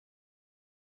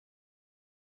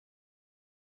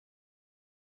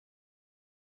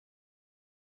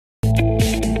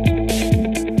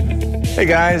Hey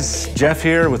guys, Jeff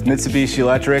here with Mitsubishi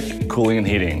Electric Cooling and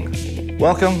Heating.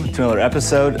 Welcome to another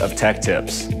episode of Tech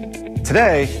Tips.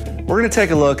 Today, we're going to take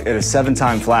a look at a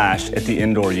 7-time flash at the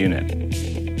indoor unit.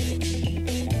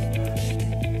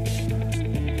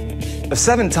 A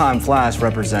 7-time flash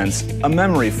represents a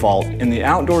memory fault in the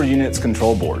outdoor unit's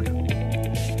control board.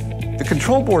 The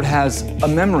control board has a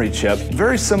memory chip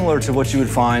very similar to what you would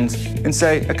find in,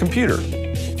 say, a computer.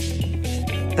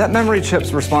 That memory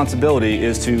chip's responsibility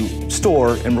is to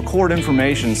store and record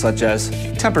information such as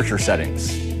temperature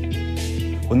settings.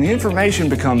 When the information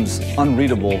becomes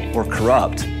unreadable or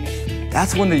corrupt,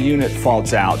 that's when the unit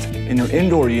faults out and your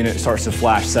indoor unit starts to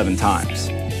flash 7 times.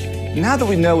 Now that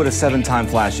we know what a 7-time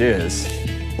flash is,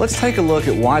 let's take a look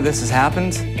at why this has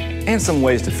happened and some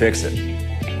ways to fix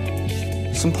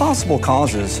it. Some possible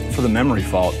causes for the memory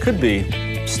fault could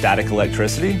be static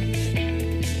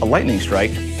electricity, a lightning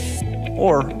strike,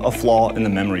 or a flaw in the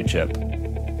memory chip.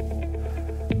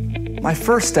 My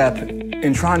first step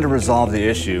in trying to resolve the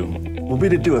issue will be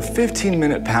to do a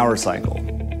 15-minute power cycle.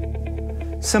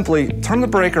 Simply turn the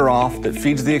breaker off that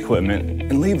feeds the equipment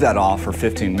and leave that off for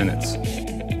 15 minutes.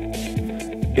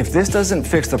 If this doesn't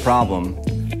fix the problem,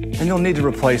 then you'll need to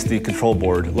replace the control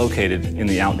board located in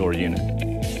the outdoor unit.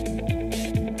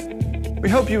 We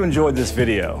hope you enjoyed this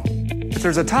video. If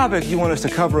there's a topic you want us to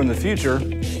cover in the future,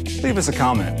 leave us a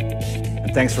comment.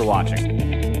 And thanks for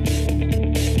watching.